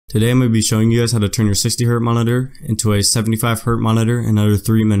Today I'm going to be showing you guys how to turn your 60Hz monitor into a 75Hz monitor in under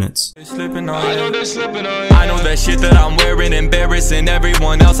 3 minutes. I know that shit that I'm wearing embarrassing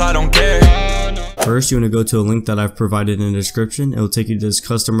everyone else, I don't care. First, you want to go to a link that I've provided in the description. It will take you to this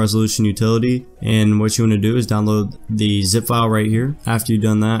custom resolution utility, and what you want to do is download the zip file right here. After you've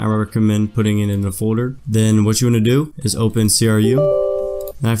done that, I recommend putting it in a folder. Then what you want to do is open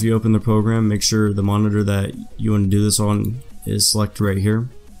CRU. After you open the program, make sure the monitor that you want to do this on is selected right here.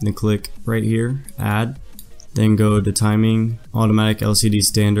 Then click right here, add, then go to timing, automatic LCD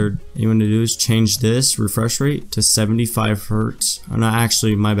standard. What you want to do is change this refresh rate to 75 Hertz. Oh, not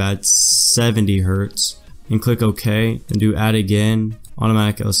actually, my bad, 70 Hertz. And click OK, then do add again,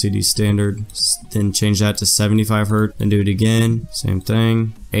 automatic LCD standard, then change that to 75 Hertz, then do it again, same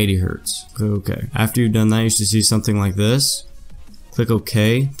thing, 80 Hertz. Click OK. After you've done that, you should see something like this. Click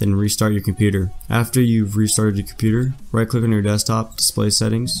OK, then restart your computer. After you've restarted your computer, right click on your desktop, display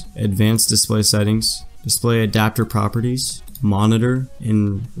settings, advanced display settings, display adapter properties, monitor,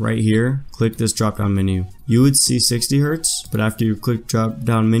 and right here, click this drop down menu. You would see 60 Hz, but after you click drop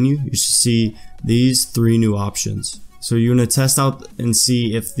down menu, you should see these 3 new options. So you want to test out and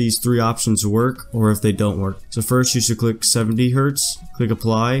see if these 3 options work or if they don't work. So first you should click 70 Hz, click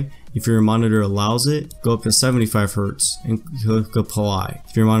apply. If your monitor allows it, go up to 75 Hz and click apply.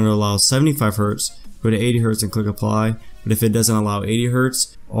 If your monitor allows 75 Hz, go to 80 Hz and click apply. But if it doesn't allow 80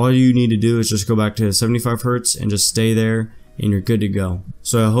 Hz, all you need to do is just go back to 75 Hz and just stay there and you're good to go.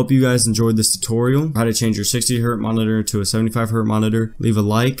 So I hope you guys enjoyed this tutorial, how to change your 60 Hz monitor to a 75 Hz monitor. Leave a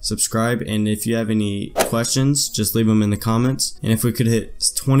like, subscribe, and if you have any questions, just leave them in the comments. And if we could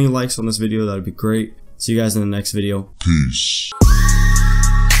hit 20 likes on this video, that would be great. See you guys in the next video. Peace.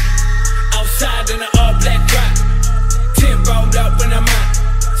 In an all-black drop, 10 rolled up when I'm out.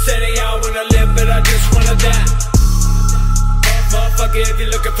 Say they all wanna live, but I just wanna die. Motherfucker, if you're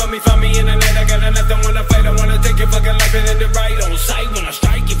looking for me, find me in the night. I got nothing, wanna